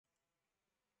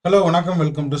Hello, Vanakkam.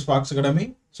 Welcome to Sparks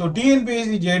Academy. So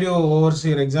TNPSC JDO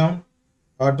overseer exam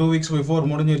 2 weeks before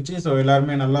முடிஞ்சிருச்சு. So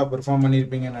எல்லாருமே நல்லா perform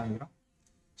பண்ணியிருப்பீங்கன்னு நினைக்கிறோம்.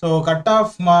 ஸோ கட்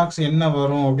ஆஃப் மார்க்ஸ் என்ன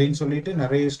வரும் அப்படின்னு சொல்லிட்டு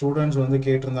நிறைய ஸ்டூடெண்ட்ஸ் வந்து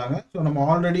கேட்டிருந்தாங்க. ஸோ நம்ம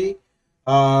already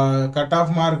cut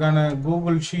off மார்க்கான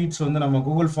Google sheets வந்து நம்ம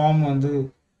கூகுள் ஃபார்ம் வந்து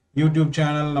யூடியூப்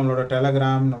சேனல், நம்மளோட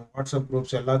டெலகிராம், நம்ம வாட்ஸ்அப்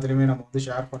குரூப்ஸ் எல்லாத்துலேயுமே நம்ம வந்து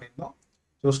ஷேர் பண்ணியிருந்தோம்.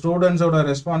 ஸோ ஸ்டூடெண்ட்ஸோட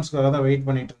ரெஸ்பான்ஸ்க்காக தான் வெயிட்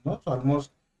பண்ணிட்டு இருந்தோம். ஸோ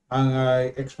ஆல்மோஸ்ட் நாங்கள்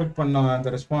எக்ஸ்பெக்ட் பண்ண அந்த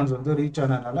ரெஸ்பான்ஸ் வந்து ரீச்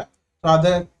ஆனதுனால ஸோ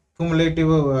அதை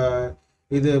குமுலேட்டிவ்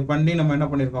இது பண்ணி நம்ம என்ன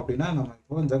பண்ணியிருக்கோம் அப்படின்னா நம்ம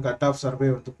இப்போ இந்த கட் ஆஃப் சர்வே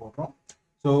வந்து போடுறோம்.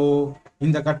 ஸோ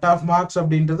இந்த கட் ஆஃப் மார்க்ஸ்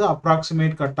அப்படின்றது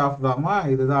அப்ராக்சிமேட் கட் ஆஃப் தாமா,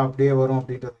 இதுதான் அப்படியே வரும்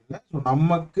அப்படின்றது இல்லை. ஸோ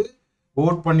நமக்கு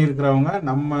ஓட் பண்ணியிருக்கிறவங்க,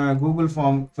 நம்ம கூகுள்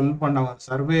ஃபார்ம் ஃபில் பண்ணவங்க,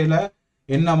 சர்வேல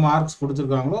என்ன மார்க்ஸ்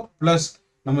கொடுத்துருக்காங்களோ ப்ளஸ்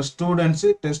நம்ம students,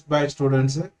 test batch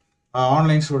students,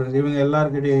 online students, இவங்க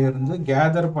எல்லாருக்கிட்டே இருந்து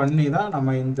கேதர் பண்ணி தான்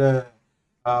நம்ம இந்த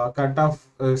கட் ஆஃப்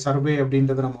சர்வே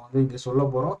அப்படின்றத நம்ம வந்து இங்கே சொல்ல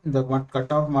போகிறோம். இந்த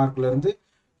கட் ஆஃப் மார்க்லேருந்து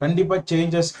கண்டிப்பாக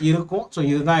சேஞ்சஸ் இருக்கும். ஸோ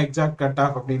இதுதான் எக்ஸாக்ட் கட்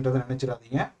ஆஃப் அப்படின்றத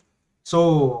நினச்சிடாதீங்க. ஸோ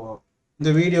இந்த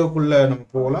வீடியோக்குள்ளே நம்ம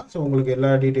போகலாம். ஸோ உங்களுக்கு எல்லா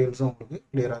டீட்டெயில்ஸும் உங்களுக்கு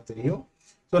கிளியராக தெரியும்.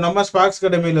 ஸோ நம்ம Sparks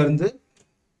அகாடமியிலேருந்து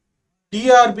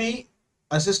TRP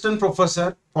assistant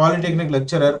professor, polytechnic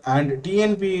lecturer and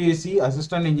TNPSC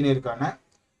assistant இன்ஜினியருக்கான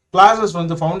classes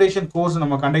வந்து ஃபவுண்டேஷன் கோர்ஸ்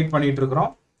நம்ம கண்டக்ட் பண்ணிட்டு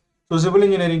இருக்கிறோம். So civil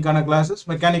இன்ஜினியரிங்கான classes,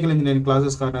 mechanical engineering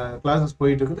classes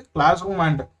போயிட்டு இருக்குது. Class room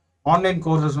and online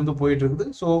courses வந்து போயிட்டு இருக்குது.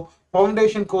 ஸோ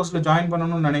ஃபவுண்டேஷன் கோர்ஸில் ஜாயின்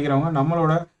பண்ணணும்னு நினைக்கிறவங்க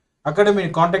நம்மளோட அகாடமி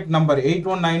கான்டாக்ட் நம்பர்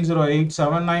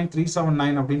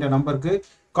 8190879379 அப்படின்ற நம்பருக்கு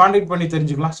கான்டாக்ட் பண்ணி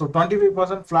தெரிஞ்சுக்கலாம். ஸோ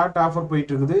 25% ஃப்ளாட் ஆஃபர்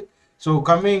போயிட்டு இருக்குது. ஸோ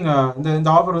கம்மிங் இந்த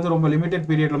ஆஃபர் வந்து ரொம்ப லிமிடெட்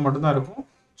பீரியடில் மட்டும்தான் இருக்கும்.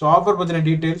 ஸோ ஆஃபர் பற்றின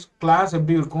டீட்டெயில்ஸ், கிளாஸ்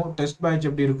எப்படி இருக்கும், டெஸ்ட் பேட்ச்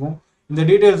எப்படி இருக்கும், இந்த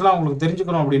டீட்டெயில்ஸ்லாம் உங்களுக்கு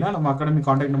தெரிஞ்சுக்கணும் அப்படின்னா நம்ம அகாடமி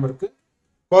கான்டாக்ட் நம்பருக்கு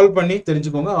கால் பண்ணி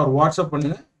தெரிஞ்சுக்கோங்க, அவர் வாட்ஸ்அப்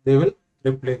பண்ணுங்க, தே வில்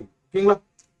ரிப்ளை. ஓகேங்களா?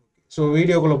 ஸோ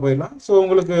வீடியோக்குள்ளே போயிடலாம். ஸோ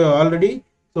உங்களுக்கு ஆல்ரெடி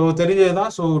ஸோ தெரிஞ்சது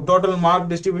தான். So total mark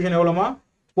distribution எவ்வளோமா?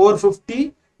 450.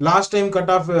 Last time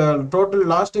cut off total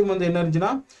last time வந்து என்ன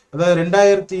இருந்துச்சுன்னா, அதாவது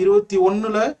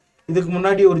 2021 இதுக்கு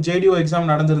முன்னாடி ஒரு JDO எக்ஸாம்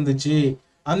நடந்துருந்துச்சு.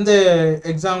 அந்த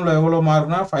எக்ஸாமில் எவ்வளோ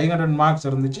மார்க்னா 500 மார்க்ஸ்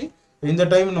இருந்துச்சு. இந்த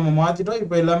டைம் நம்ம மாற்றிட்டோம்.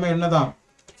 இப்போ எல்லாமே என்ன தான்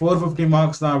 450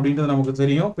 மார்க்ஸ் தான் அப்படின்றது நமக்கு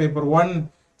தெரியும். Paper 1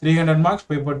 300 marks,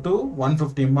 paper 2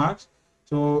 150 marks.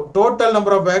 So total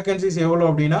number of vacancies எவ்வளோ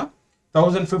அப்படின்னா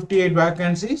 1058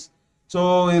 வேகன்சிஸ். ஸோ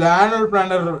இதில் ஆனுவல்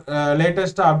பிளானர்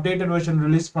லேட்டஸ்ட்டாக அப்டேட்டட் வெர்ஷன்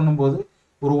ரிலீஸ் பண்ணும்போது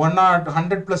ஒரு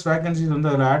 100+ வேகன்சிஸ் வந்து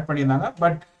அதில் ஆட் பண்ணியிருந்தாங்க.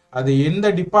 பட் அது எந்த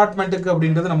டிபார்ட்மெண்ட்டுக்கு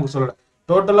அப்படின்றது நமக்கு சொல்லலை.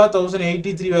 டோட்டலாக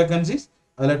 1083 வேகன்சிஸ்,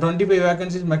 அதில் 25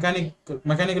 வேகன்சிஸ்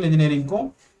மெக்கானிக்கல் இன்ஜினியரிங்க்கும்,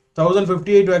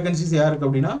 1058 வேகன்சிஸ் யாருக்கு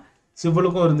அப்படின்னா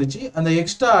சிவிலுக்கும் இருந்துச்சு. அந்த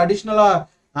எக்ஸ்ட்ரா அடிஷ்னலாக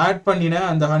ஆட் பண்ணின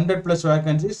அந்த 100+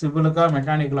 வேகன்சிஸ் சிவிலுக்கா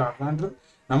மெக்கானிக்கலா ஆகான்றது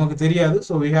நமக்கு தெரியாது.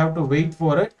 So we have to wait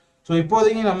for it. So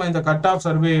இப்போதைக்கு நம்ம இந்த கட் ஆஃப்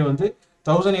சர்வே வந்து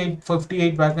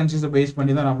 1058 வேகன்சிஸை பேஸ்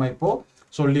பண்ணி தான் நம்ம இப்போ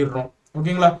சொல்லிடுறோம்.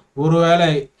 ஓகேங்களா? ஒருவேளை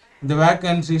இந்த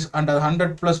வேகன்சிஸ் அண்ட்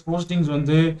 100+ போஸ்டிங்ஸ்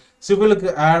வந்து சிவிலுக்கு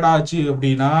ஆட் ஆச்சு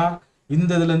அப்படின்னா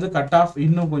இந்த இதுலேருந்து கட் ஆஃப்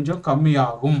இன்னும் கொஞ்சம்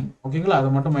கம்மியாகும். ஓகேங்களா? அதை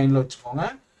மட்டும் மைண்டில் வச்சுக்கோங்க.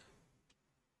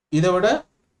 இதை விட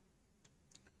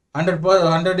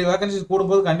 100 வேகன்சிஸ்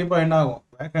கூடும்போது கண்டிப்பாக என்ன ஆகும்,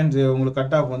 வேகன்சி உங்களுக்கு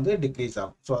கட் ஆஃப் வந்து டிக்ரீஸ்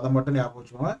ஆகும். ஸோ அதை மட்டும் ஞாபகம்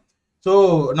வச்சுக்கோங்க. ஸோ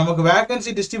நமக்கு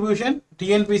வேகன்சி டிஸ்ட்ரிபியூஷன்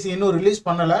டிஎன்பிசி இன்னும் ரிலீஸ்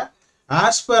பண்ணலை.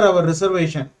 As per hour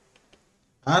reservation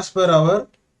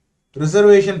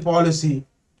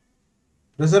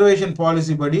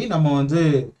policy படி நம்ம வந்து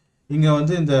இங்கே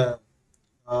வந்து இந்த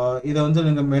இதை வந்து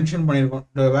நீங்கள் மென்ஷன் பண்ணியிருக்கோம்.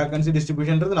 இந்த வேகன்சி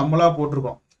டிஸ்ட்ரிபியூஷன்றது நம்மளா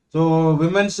போட்டிருக்கோம். ஸோ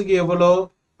விமென்ஸுக்கு எவ்வளோ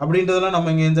அப்படின்றதெல்லாம் நம்ம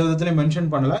இங்கே எந்த விதத்துலையும் மென்ஷன்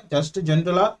பண்ணலை. ஜஸ்ட்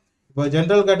ஜென்ரலாக இப்போ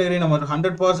ஜென்ரல் கேட்டகரி நம்ம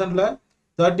 100%ல்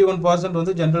 31%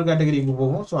 வந்து ஜென்ரல் கேட்டகரிக்கு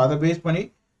போகும். ஸோ அதை பேஸ் பண்ணி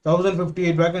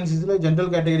 1058 வேகன்சிஸில்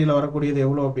ஜென்ரல் கேட்டகரியில் வரக்கூடியது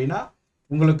எவ்வளோ அப்படின்னா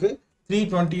உங்களுக்கு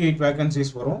 328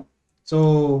 வேகன்சிஸ் வரும். ஸோ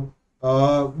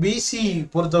பிசி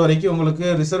பொறுத்த வரைக்கும் உங்களுக்கு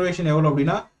ரிசர்வேஷன் எவ்வளோ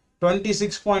அப்படின்னா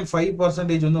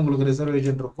 26.5% வந்து உங்களுக்கு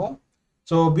ரிசர்வேஷன் இருக்கும்.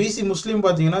 ஸோ பிசி முஸ்லீம்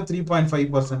பார்த்தீங்கன்னா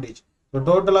 3.5%. ஸோ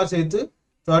டோட்டலாக சேர்த்து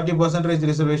 30%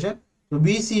 ரிசர்வேஷன். ஸோ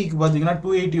பிசிக்கு பார்த்தீங்கன்னா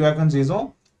 280 வேகன்சிஸும்,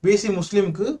 பிசி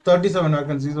முஸ்லீமுக்கு 37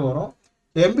 வேகன்சிஸும் வரும்.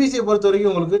 எம்பிசியை பொறுத்த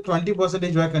வரைக்கும் உங்களுக்கு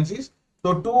 20% வேகன்சிஸ். ஸோ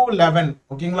 211.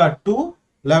 ஓகேங்களா?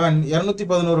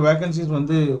 211 வேகன்சிஸ்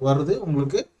வந்து வருது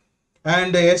உங்களுக்கு.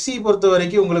 அண்ட் எஸ்சி பொறுத்த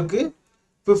வரைக்கும் உங்களுக்கு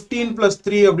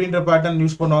 15+3 அப்படின்ற பேட்டர்ன்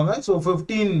யூஸ் பண்ணுவாங்க. ஸோ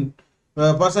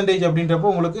 15% அப்படின்றப்போ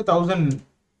உங்களுக்கு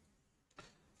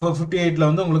 1058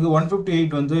 வந்து உங்களுக்கு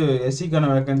 158 வந்து எஸ்சிக்கான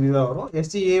வேகன்சி தான் வரும்.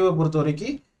 எஸ்சிஏவை பொறுத்த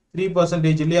வரைக்கும்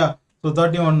 3% இல்லையா? ஸோ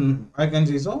 31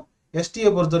 வேகன்சிஸும், எஸ்டியை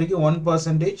பொறுத்த வரைக்கும்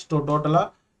 1%. ஸோ டோட்டலாக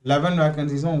 11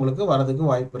 வேகன்சிஸும் உங்களுக்கு வரதுக்கு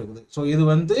வாய்ப்பு இருக்குது. ஸோ இது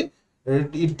வந்து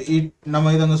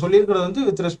நம்ம இதை அங்கே சொல்லியிருக்கிறது வந்து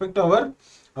with respect our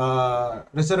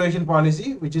reservation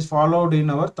policy which is followed in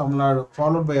our Tamil Nadu,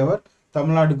 followed by our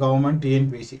Tamil Nadu government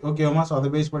TNPSC ஓகேவா. ஸோ அதை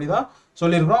பேஸ் பண்ணி தான்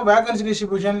சொல்லியிருக்கிறோம். வேகன்சி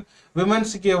டிஸ்ட்ரிபியூஷன்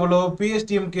விமென்ஸுக்கு எவ்வளோ,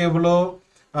 பிஎஸ்டிஎம்க்கு எவ்வளோ,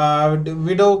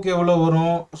 விடோவுக்கு எவ்வளோ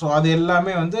வரும், ஸோ அது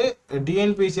எல்லாமே வந்து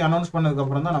டிஎன்பிஎஸ்சி அனௌன்ஸ்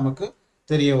பண்ணதுக்கப்புறம் தான் நமக்கு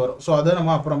தெரிய வரும். ஸோ அதை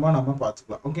நம்ம அப்புறமா நம்ம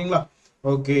பார்த்துக்கலாம் ஓகேங்களா.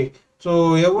 ஓகே, ஸோ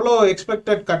எவ்வளோ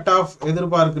எக்ஸ்பெக்டட் கட் ஆஃப்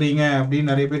எதிர்பார்க்குறீங்க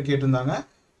அப்படின்னு நிறைய பேர் கேட்டிருந்தாங்க.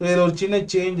 ஸோ இதில் ஒரு சின்ன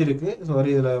சேஞ்ச் இருக்குது.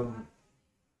 சாரி,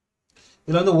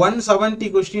 இதில் வந்து 170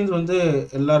 கொஸ்டின்ஸ் வந்து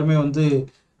எல்லாருமே வந்து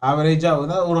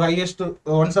ஆவரேஜாக ஒரு ஹையஸ்ட்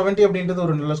 170 அப்படின்றது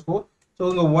ஒரு நல்ல ஸ்கோர். ஸோ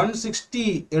இங்கே 160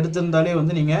 எடுத்திருந்தாலே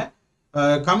வந்து நீங்கள்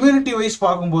கம்யூனிட்டி வைஸ்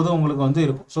பார்க்கும்போது உங்களுக்கு வந்து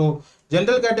இருக்கும். ஸோ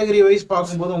ஜென்ரல் கேட்டகரி வைஸ்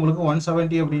பார்க்கும்போது உங்களுக்கு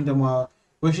 170 அப்படின்ற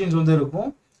கொஸ்டின்ஸ் வந்து இருக்கும்.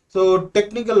 ஸோ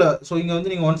டெக்னிக்கல், ஸோ இங்கே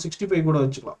வந்து நீங்கள் 165 கூட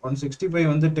வச்சுக்கலாம். 165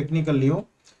 வந்து டெக்னிக்கல்லையும்.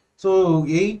 ஸோ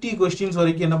 80 கொஸ்டின்ஸ்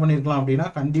வரைக்கும் என்ன பண்ணியிருக்கலாம் அப்படின்னா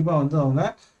கண்டிப்பாக வந்து அவங்க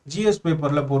ஜிஎஸ்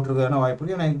பேப்பரில் போட்டிருக்கான வாய்ப்பு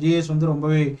இருக்குது. ஏன்னா ஜிஎஸ் வந்து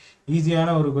ரொம்பவே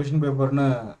ஈஸியான ஒரு கொஸ்டின் பேப்பர்னு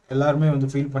எல்லாருமே வந்து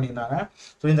ஃபீல் பண்ணியிருந்தாங்க.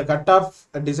 ஸோ இந்த கட் ஆஃப்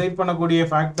டிசைட் பண்ணக்கூடிய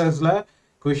ஃபேக்டர்ஸில்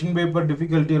கொஸ்டின் பேப்பர்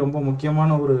டிஃபிகல்ட்டி ரொம்ப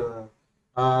முக்கியமான ஒரு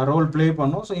ரோல் ப்ளே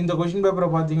பண்ணும். ஸோ இந்த கொஸ்டின் பேப்பரை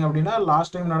பார்த்தீங்க அப்படின்னா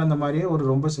லாஸ்ட் டைம் நடந்த மாதிரியே ஒரு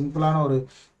ரொம்ப சிம்பிளான ஒரு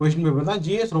கொஸ்டின் பேப்பர் தான்.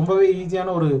 ஜிஎஸ் ரொம்பவே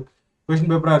ஈஸியான ஒரு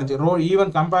கொஸ்டின் பேப்பராக இருந்துச்சு.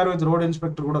 Even compare with road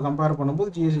inspector கூட கம்பேர்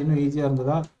பண்ணும்போது ஜிஎஸ் இன்னும் ஈஸியாக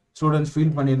இருந்ததா ஸ்டூடெண்ட்ஸ்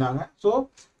ஃபீல் பண்ணியிருந்தாங்க. ஸோ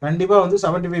கண்டிப்பாக வந்து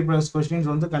 75+ கொஸ்டின்ஸ்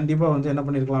வந்து கண்டிப்பாக வந்து என்ன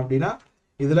பண்ணியிருக்கலாம் அப்படின்னா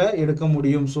இதில் எடுக்க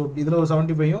முடியும். ஸோ இதில் ஒரு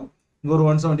 75யும் இங்கே ஒரு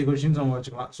 170 கொஸ்டின்ஸ் நம்ம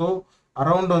வச்சுக்கலாம். ஸோ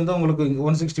அரௌண்ட் வந்து உங்களுக்கு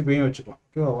 165 வச்சுக்கலாம்.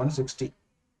 ஓகேவா, 160.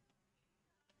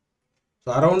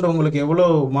 ஸோ அரௌண்ட் உங்களுக்கு எவ்வளோ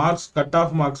மார்க்ஸ் கட்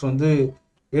ஆஃப் மார்க்ஸ் வந்து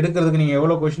எடுக்கிறதுக்கு நீங்கள்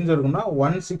எவ்வளோ கொஸ்டின்ஸ் இருக்குன்னா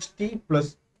 160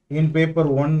 + இன் பேப்பர்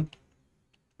 1,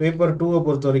 பேப்பர் 2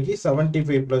 பொறுத்த வரைக்கும்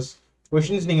 75+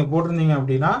 கொஸ்டின்ஸ் நீங்கள் போட்டிருந்தீங்க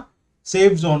அப்படின்னா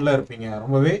சேஃப் ஜோனில் இருப்பீங்க,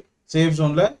 ரொம்பவே சேஃப்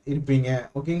ஜோனில் இருப்பீங்க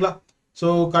ஓகேங்களா. ஸோ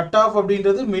கட் ஆஃப்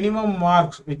அப்படின்றது minimum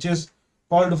marks which is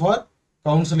called for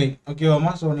counselling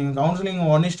ஓகேவாமா. So நீங்கள் கவுன்சிலிங்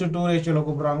 1:2 ரேஷியோவில்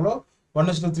கூப்பிட்றாங்களோ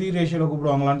 1:3 ரேஷியோவில்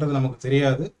கூப்பிடுவாங்களான்றது நமக்கு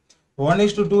தெரியாது.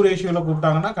 1:2 ரேஷியோவில்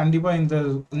கூப்பிட்டாங்கன்னா கண்டிப்பாக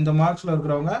இந்த மார்க்ஸில்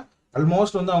இருக்கிறவங்க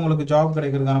ஆல்மோஸ்ட் வந்து அவங்களுக்கு ஜாப்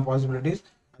கிடைக்கிறதுக்கான பாசிபிலிட்டிஸ்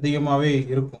அதிகமாகவே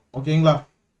இருக்கும் ஓகேங்களா.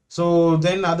 ஸோ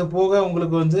தென் அது போக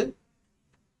உங்களுக்கு வந்து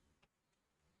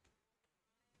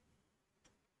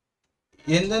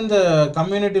எந்தெந்த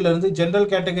கம்யூனிட்டியிலேருந்து ஜென்ரல்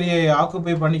கேட்டகரியை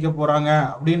ஆக்குப்பை பண்ணிக்க போகிறாங்க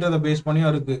அப்படின்றத பேஸ் பண்ணியும்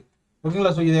இருக்குது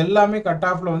ஓகேங்களா. ஸோ இது எல்லாமே கட்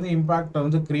ஆஃபில் வந்து இம்பேக்டை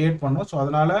வந்து கிரியேட் பண்ணும். ஸோ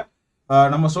அதனால்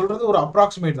நம்ம சொல்கிறது ஒரு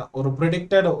அப்ராக்சிமேட் தான், ஒரு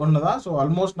ப்ரெடிக்டட் ஒன்று தான். ஸோ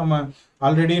ஆல்மோஸ்ட் நம்ம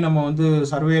ஆல்ரெடி நம்ம வந்து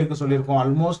சர்வேயருக்கு சொல்லியிருக்கோம்.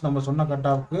 ஆல்மோஸ்ட் நம்ம சொன்ன கட்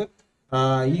ஆஃப்க்கு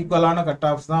ஈக்குவலான கட்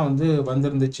ஆஃப்ஸ் தான் வந்து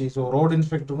வந்துருந்துச்சு. ஸோ ரோடு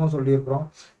இன்ஸ்பெக்டருக்கும் சொல்லியிருக்கிறோம்,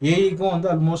 ஏஇக்கும் வந்து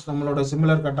ஆல்மோஸ்ட் நம்மளோட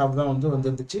சிமிலர் கட் ஆஃப் தான் வந்து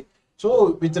வந்துருந்துச்சு. So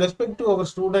with respect to our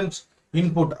students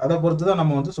input அதை பொறுத்து தான்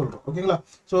நம்ம வந்து சொல்கிறோம் ஓகேங்களா.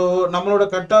 ஸோ நம்மளோட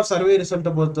கட் ஆஃப் சர்வே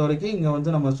ரிசல்ட்டை பொறுத்த வரைக்கும் இங்கே வந்து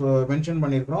நம்ம மென்ஷன்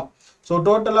பண்ணியிருக்கிறோம். ஸோ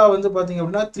டோட்டலாக வந்து பார்த்தீங்க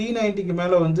அப்படின்னா 390க்கு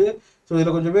மேலே வந்து ஸோ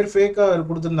இதில் கொஞ்சம் பேர் ஃபேக்காக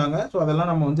கொடுத்துருந்தாங்க. ஸோ அதெல்லாம்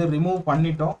நம்ம வந்து ரிமூவ்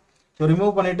பண்ணிட்டோம். ஸோ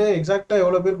ரிமூவ் பண்ணிவிட்டு எக்ஸாக்டாக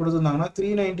எவ்வளோ பேர் கொடுத்துருந்தாங்கன்னா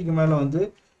 390க்கு மேலே வந்து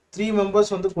 3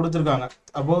 மெம்பர்ஸ் வந்து கொடுத்துருக்காங்க.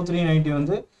 அபவ் 390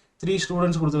 வந்து 3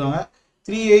 ஸ்டூடெண்ட்ஸ் கொடுத்துருக்காங்க.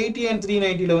 380 அண்ட்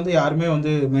 390ல் வந்து யாருமே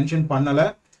வந்து மென்ஷன் பண்ணலை.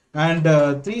 அண்ட்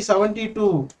 370 to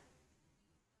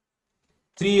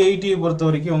 380 பொறுத்த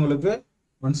வரைக்கும் உங்களுக்கு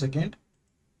 1 செகண்ட்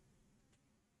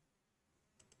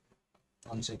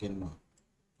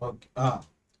ஓகே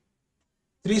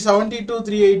 370 to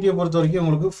 380 பொறுத்த வரைக்கும்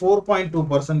உங்களுக்கு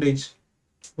 4.2%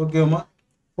 ஓகேமா.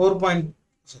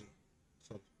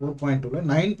 4.2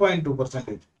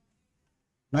 9.2%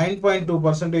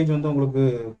 9.2% வந்து உங்களுக்கு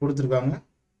கொடுத்துருக்காங்க.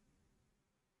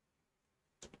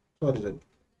 Sorry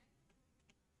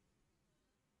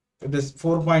it is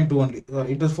 4.2 only.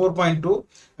 It is 4.2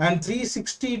 and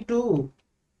 360 to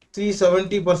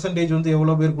 370% வந்து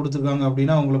எவ்வளோ பேர் கொடுத்துருக்காங்க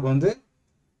அப்படின்னா உங்களுக்கு வந்து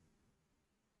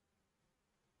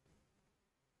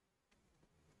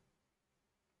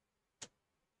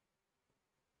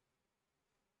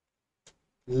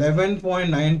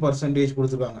 11.9%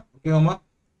 கொடுத்துருக்காங்க ஓகேவாமா.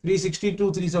 360 to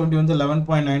 370 வந்து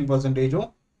 11.9%.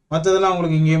 மற்றதெல்லாம்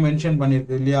உங்களுக்கு இங்கேயே மென்ஷன்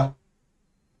பண்ணியிருக்கு இல்லையா.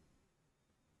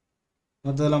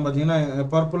 மற்றதெல்லாம் பார்த்தீங்கன்னா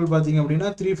பர்பிள் பார்த்தீங்க அப்படின்னா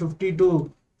 350 to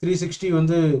 360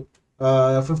 வந்து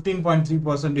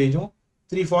 15.3%,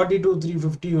 340 to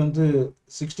 350 வந்து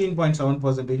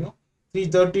 16.7%,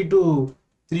 330 to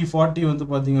 340 வந்து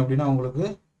பார்த்தீங்க அப்படின்னா உங்களுக்கு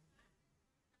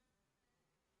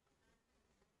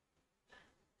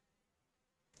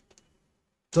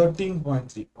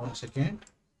 13.3. 1 second.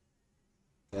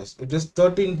 Yes, it is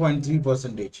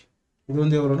 13.3%. இது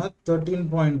வந்து எவ்வளோனா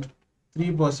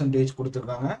 13.3%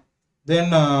 கொடுத்துருக்காங்க.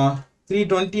 தென்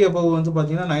 320 above வந்து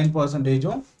பார்த்தீங்கன்னா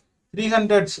 9%,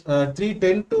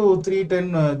 310 to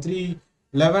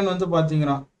 311 வந்து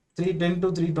பார்த்தீங்கன்னா 310 to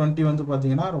 320 வந்து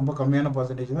பார்த்தீங்கன்னா ரொம்ப கம்மியான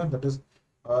பர்சன்டேஜ் தான், தட் இஸ்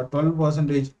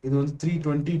 12%. இது வந்து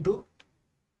 320 to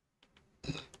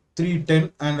 310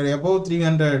 அண்ட் above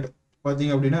 300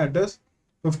 பார்த்தீங்க அப்படின்னா இட் இஸ்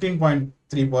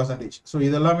 3%. ஸோ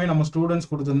இதெல்லாமே நம்ம ஸ்டூடெண்ட்ஸ்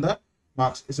கொடுத்துருந்த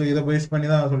மார்க்ஸ். ஸோ இதை பேஸ் பண்ணி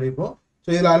தான் சொல்லியிருப்போம். ஸோ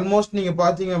இதில் ஆல்மோஸ்ட் நீங்கள்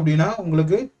பார்த்தீங்க அப்படின்னா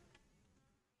உங்களுக்கு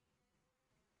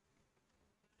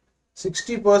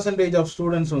 60% ஆஃப்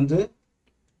ஸ்டூடெண்ட்ஸ் வந்து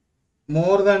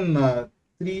மோர் தென்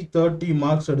 330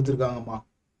 மார்க்ஸ் எடுத்திருக்காங்கம்மா.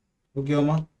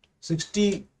 ஓகேவாம்மா?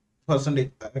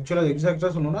 60%. ஆக்சுவலாக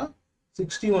எக்ஸாக்டாக சொல்லணும்னா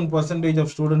 61%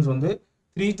 ஆஃப் ஸ்டூடெண்ட்ஸ் வந்து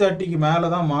 330க்கு மேலே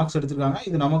தான் மார்க்ஸ் எடுத்திருக்காங்க.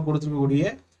 இது நமக்கு கொடுத்துருக்கக்கூடிய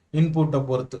இன்புட்டை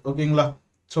பொறுத்து. ஓகேங்களா?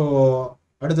 ஸோ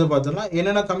அடுத்து பார்த்தோம்னா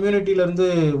என்னென்ன கம்யூனிட்டியிலேருந்து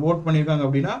ஓட் பண்ணியிருக்காங்க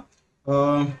அப்படின்னா,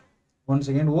 ஒன்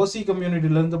செகண்ட், ஓசி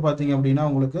கம்யூனிட்டியிலேருந்து பார்த்தீங்க அப்படின்னா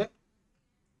உங்களுக்கு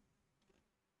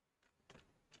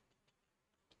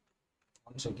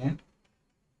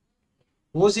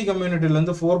ஓசி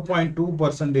கம்யூனிட்டிலேருந்து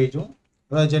 4.2%,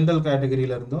 அதாவது ஜென்ரல்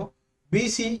கேட்டகரியில இருந்தும்,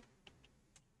 பிசி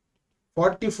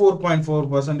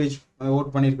 44.4%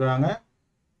 ஓட் பண்ணியிருக்கிறாங்க.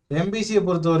 எம்பிசியை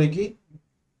பொறுத்த வரைக்கும்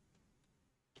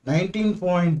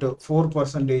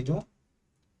 19.4%,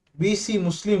 பிசி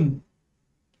முஸ்லீம்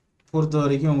பொறுத்த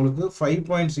வரைக்கும் உங்களுக்கு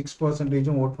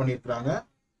 5.6% ஓட் பண்ணியிருக்கிறாங்க.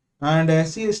 அண்ட்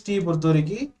எஸ்சி எஸ்டி பொறுத்த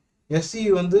வரைக்கும் எஸ்சி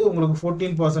வந்து உங்களுக்கு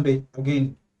 14%, அகெயின்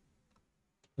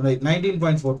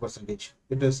 19.4%.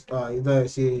 இட் இஸ் இதான்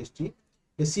எஸ்சி எஸ்டி.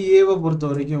 எஸ்சிஏவை பொறுத்த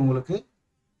வரைக்கும் உங்களுக்கு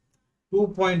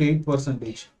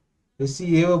 2.8%.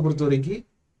 எஸ்சிஏவை பொறுத்த வரைக்கும்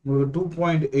உங்களுக்கு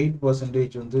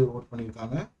 2.8% வந்து ஓட்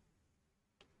பண்ணியிருக்காங்க.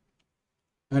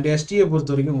 அண்ட் எஸ்டியை பொறுத்த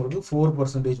வரைக்கும் உங்களுக்கு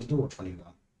 4% வந்து ஓட்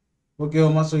பண்ணியிருக்காங்க.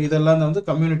 ஓகேவாம்மா? ஸோ இதெல்லாம் வந்து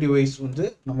கம்யூனிட்டி வைஸ் வந்து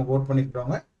நமக்கு ஓட்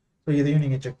பண்ணியிருக்காங்க. ஸோ இதையும்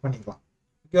நீங்கள் செக் பண்ணிக்கலாம்.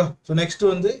 ஓகே. ஸோ நெக்ஸ்ட்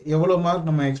வந்து எவ்வளோ மார்க்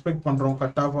நம்ம எக்ஸ்பெக்ட் பண்ணுறோம்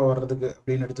கட் ஆஃபாக வர்றதுக்கு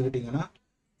அப்படின்னு எடுத்துக்கிட்டிங்கன்னா,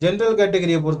 ஜென்ரல்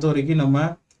கேட்டகரியை பொறுத்த வரைக்கும் நம்ம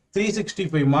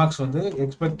 365 மார்க்ஸ் வந்து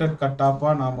எக்ஸ்பெக்டட் கட்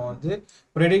ஆஃபாக நாம் வந்து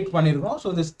ப்ரெடிக்ட் பண்ணியிருக்கோம். ஸோ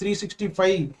இந்த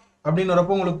 365 அப்படின்னு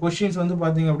வரப்போ உங்களுக்கு கொஸ்டின்ஸ் வந்து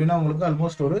பார்த்தீங்க அப்படின்னா உங்களுக்கு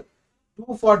ஆல்மோஸ்ட் ஒரு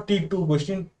 242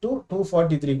 கொஸ்டின் டு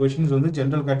 243 கொஸ்டின்ஸ் வந்து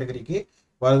ஜென்ரல் கேட்டகரிக்கு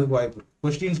வரதுக்கு வாய்ப்பு இருக்குது.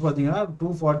 கொஸ்டின்ஸ் பார்த்தீங்கன்னா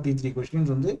 243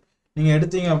 கொஸ்டின்ஸ் வந்து நீங்கள்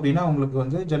எடுத்தீங்க அப்படின்னா உங்களுக்கு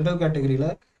வந்து ஜென்ரல் கேட்டகரியில்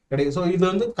கிடைக்கும். ஸோ இது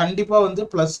வந்து கண்டிப்பாக வந்து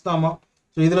ப்ளஸ் தாமா.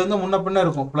 ஸோ இதில் வந்து முன்ன பின்ன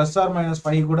இருக்கும், ப்ளஸ் ஆர்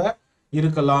 -5 கூட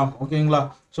இருக்கலாம். ஓகேங்களா?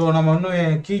 ஸோ நம்ம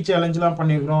இன்னும் கீ சேலஞ்செலாம்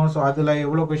பண்ணியிருக்கிறோம். ஸோ அதில்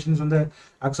எவ்வளோ கொஸ்டின்ஸ் வந்து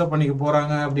அக்செப்ட் பண்ணிக்க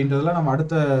போகிறாங்க அப்படின்றதெல்லாம் நம்ம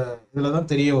அடுத்த இதில் தான்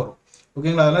தெரிய வரும்.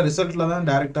 ஓகேங்களா? அதெல்லாம் ரிசல்ட்டில் தான்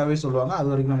டேரெக்டாகவே சொல்லுவாங்க, அது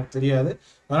வரைக்கும் நமக்கு தெரியாது.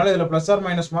 அதனால் இதில் ப்ளஸ் ஆர்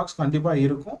மைனஸ் மார்க்ஸ் கண்டிப்பாக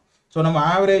இருக்கும். ஸோ நம்ம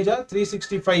ஆவரேஜாக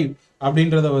 365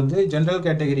 அப்படின்றத வந்து ஜென்ரல்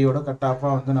கேட்டகரியோட கட்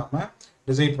ஆஃபாக வந்து நம்ம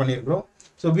டிசைட் பண்ணியிருக்கிறோம்.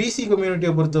 ஸோ பிசி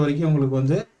கம்யூனிட்டியை பொறுத்த வரைக்கும் உங்களுக்கு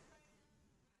வந்து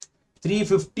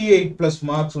 358+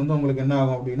 மார்க்ஸ் வந்து உங்களுக்கு என்ன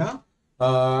ஆகும் அப்படின்னா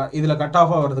இதில் கட்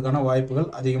ஆஃபாக வர்றதுக்கான வாய்ப்புகள்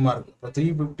அதிகமாக இருக்குது. இப்போ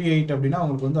 358 அப்படின்னா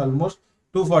உங்களுக்கு வந்து ஆல்மோஸ்ட்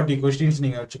 240 கொஸ்டின்ஸ்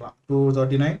நீங்கள் வச்சுக்கலாம்.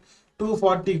 239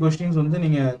 240 கொஸ்டின்ஸ் வந்து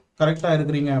நீங்கள் கரெக்டாக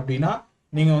இருக்கிறீங்க அப்படின்னா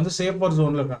நீங்கள் வந்து சேஃபர்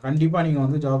ஜோனில் இருக்கலாம். கண்டிப்பாக நீங்கள்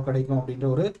வந்து ஜாப் கிடைக்கும் அப்படின்ற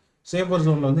ஒரு சேஃபர்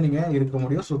ஜோனில் வந்து நீங்கள் இருக்க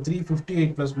முடியும். ஸோ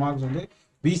 358+ மார்க்ஸ் வந்து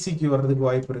பிசிக்கு வர்றதுக்கு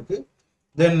வாய்ப்பு இருக்குது.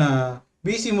 தென்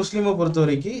பிசி முஸ்லீமை பொறுத்த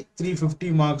வரைக்கும் 350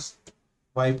 மார்க்ஸ்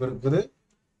வாய்ப்பு இருக்குது.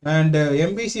 அண்ட்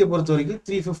எம்பிசியை பொறுத்த வரைக்கும்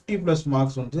 350+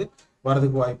 மார்க்ஸ் வந்து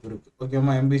வரதுக்கு வாய்ப்பு இருக்குது.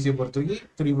 ஓகேம்மா? எம்பிசியை பொறுத்த வரைக்கும்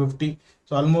 350.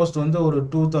 ஸோ ஆல்மோஸ்ட் வந்து ஒரு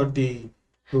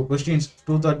 232 கொஸ்டின்ஸ்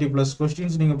 230+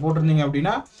 கொஸ்டின்ஸ் நீங்கள் போட்டிருந்தீங்க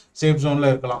அப்படின்னா சேஃப் ஜோனில்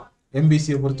இருக்கலாம்.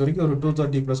 எம்பிசியை பொறுத்த வரைக்கும் ஒரு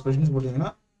 230+ கொஸ்டின்ஸ் போட்டிங்கன்னா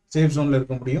சேஃப் ஜோனில்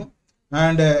இருக்க முடியும்.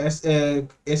 அண்ட்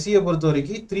எஸ்சியை பொறுத்த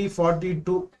வரைக்கும்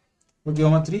 342.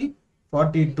 ஓகேவா?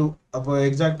 342. அப்போ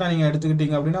எக்ஸாக்டாக நீங்கள்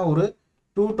எடுத்துக்கிட்டீங்க அப்படின்னா ஒரு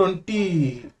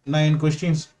 229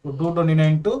 கொஸ்டின்ஸ்,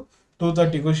 229 to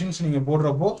 230 கொஸ்டின்ஸ் நீங்கள்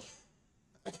போடுறப்போ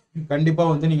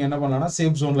கண்டிப்பாக வந்து நீங்கள் என்ன பண்ணலாம்னா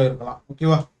சேஃப் ஜோனில் இருக்கலாம்.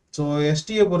 ஓகேவா? ஸோ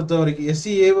எஸ்டியை பொறுத்த வரைக்கும்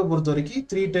எஸ்சிஏவை பொறுத்த வரைக்கும்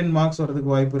 310 மார்க்ஸ் வரதுக்கு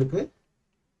வாய்ப்பு இருக்குது.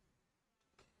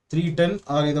 310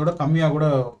 ஆர் இதோட கம்மியாக கூட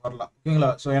வரலாம். ஓகேங்களா?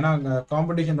 ஸோ ஏன்னா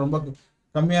காம்படிஷன் ரொம்ப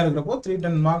கம்மியாக இருக்கிறப்போ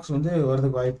 310 மார்க்ஸ் வந்து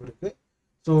வரதுக்கு வாய்ப்பு இருக்குது.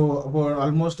 ஸோ அப்போது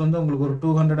ஆல்மோஸ்ட் வந்து உங்களுக்கு ஒரு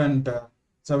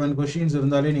 207 கொஸ்டின்ஸ்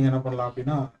இருந்தாலே நீங்கள் என்ன பண்ணலாம்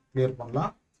அப்படின்னா கிளியர் பண்ணலாம்.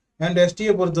 அண்ட்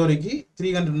எஸ்டியை பொறுத்த வரைக்கும்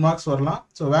 300 மார்க்ஸ் வரலாம்.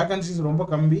 ஸோ வேகன்சிஸ் ரொம்ப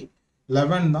கம்மி,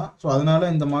 11 தான். ஸோ அதனால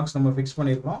இந்த மார்க்ஸ் நம்ம ஃபிக்ஸ்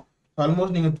பண்ணியிருக்கோம். ஸோ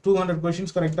ஆல்மோஸ்ட் நீங்கள் 200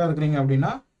 கொஸ்டின்ஸ் கரெக்டாக இருக்கிறீங்க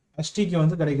அப்படின்னா எஸ்டிக்கு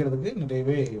வந்து கிடைக்கிறதுக்கு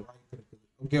நிறையவே வாய்ப்பு இருக்குது.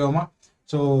 ஓகேவாம்மா?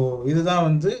 ஸோ இதுதான்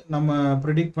வந்து நம்ம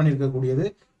ப்ரெடிக்ட் பண்ணியிருக்கக்கூடியது.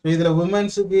 ஸோ இதில்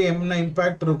உமன்ஸுக்கு என்ன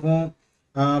இம்பேக்ட் இருக்கும்,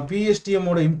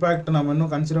 பிஎஸ்டிஎம்மோட இம்பேக்ட் நம்ம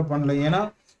இன்னும் கன்சிடர் பண்ணல. ஏன்னா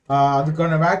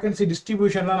அதுக்கான வேகன்சி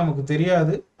டிஸ்ட்ரிபியூஷன்லாம் நமக்கு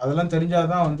தெரியாது. அதெல்லாம்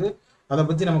தெரிஞ்சால் தான் வந்து அதை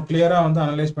பற்றி நம்ம கிளியராக வந்து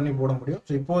அனலைஸ் பண்ணி போட முடியும்.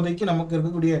 ஸோ இப்போதைக்கு நமக்கு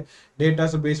இருக்கக்கூடிய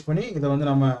டேட்டாஸை பேஸ் பண்ணி இதை வந்து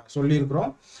நம்ம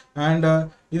சொல்லியிருக்கிறோம். அண்ட்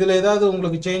இதில் ஏதாவது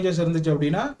உங்களுக்கு சேஞ்சஸ் இருந்துச்சு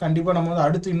அப்படின்னா கண்டிப்பாக நம்ம வந்து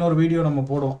அடுத்து இன்னொரு வீடியோ நம்ம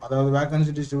போடுவோம். அதாவது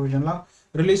வேகன்சி டிஸ்ட்ரிபியூஷன்லாம்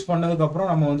ரிலீஸ் பண்ணதுக்கப்புறம்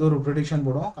நம்ம வந்து ஒரு ப்ரெடிக்ஷன்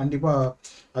போடுவோம். கண்டிப்பாக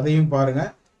அதையும்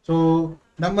பாருங்கள். ஸோ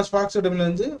நம்ம ஸ்பார்க்ஸ்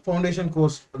அகாடமிலேருந்து ஃபவுண்டேஷன்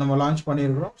கோர்ஸ் நம்ம லான்ச்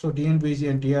பண்ணியிருக்கிறோம். So TNPSC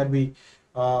and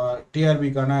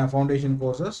டிஆர்பிக்கான foundation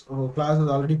courses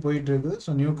classes already போயிட்டு இருக்குது. ஸோ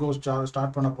நியூ கோர்ஸ்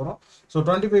ஸ்டார்ட் பண்ண போகிறோம். ஸோ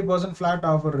 25% ஃப்ளாட்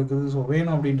ஆஃபர் இருக்குது. ஸோ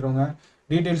வேணும் அப்படின்றவங்க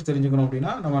டீட்டெயில்ஸ் தெரிஞ்சுக்கணும்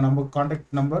அப்படின்னா நம்ம கான்டாக்ட்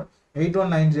நம்பர்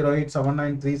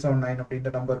 8190879379 அப்படின்ற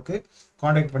நம்பருக்கு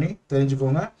காண்டாக்ட் பண்ணி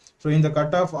தெரிஞ்சுக்கோங்க. ஸோ இந்த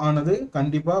கட் ஆஃப் ஆனது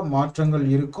கண்டிப்பாக மாற்றங்கள்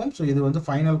இருக்கும். ஸோ இது வந்து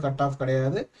ஃபைனல் கட் ஆஃப்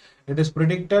கிடையாது. It is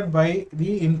predicted by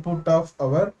the input of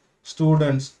our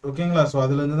students. ஓகேங்களா? ஸோ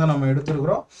அதுலேருந்து தான் நம்ம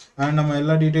எடுத்துருக்கிறோம். அண்ட் நம்ம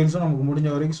எல்லா டீட்டெயில்ஸும் நமக்கு முடிஞ்ச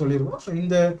வரைக்கும் சொல்லியிருக்கிறோம். ஸோ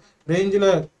இந்த ரேஞ்சில்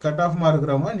கட் ஆஃப் மார்க்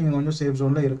இருக்கிறவங்க நீங்கள் கொஞ்சம் சேஃப்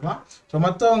ஜோனில் இருக்கலாம். ஸோ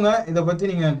மற்றவங்க இதை பற்றி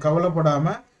நீங்கள்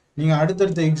கவலைப்படாமல் நீங்கள்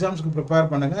அடுத்தடுத்த எக்ஸாம்ஸ்க்கு ப்ரிப்பேர்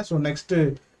பண்ணுங்கள். So next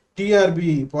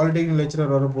TRB polytechnic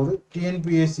lecturer வரப்போகுது,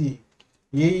 டிஎன்பிஎஸ்சி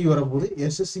ஏஇ வரப்போகுது,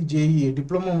 எஸ்எஸ்சி ஜேஇ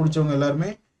டிப்ளமோ முடித்தவங்க எல்லாருமே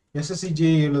எஸ்எஸ்சி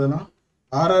ஜேஇ எழுதலாம்,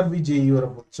 ஆர்ஆர்பி ஜேஇ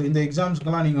வரப்போகுது. ஸோ இந்த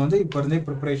எக்ஸாம்ஸ்க்கெல்லாம் நீங்கள் வந்து இப்போ இருந்தே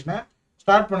ப்ரிப்பரேஷனை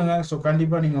ஸ்டார்ட் பண்ணுங்கள். ஸோ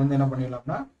கண்டிப்பாக நீங்கள் வந்து என்ன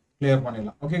பண்ணிடலாம்னா கிளியர்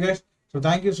பண்ணிடலாம். Okay guys, so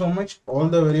thank you so much,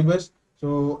 all the very best. So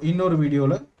இன்னொரு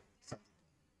வீடியோவில்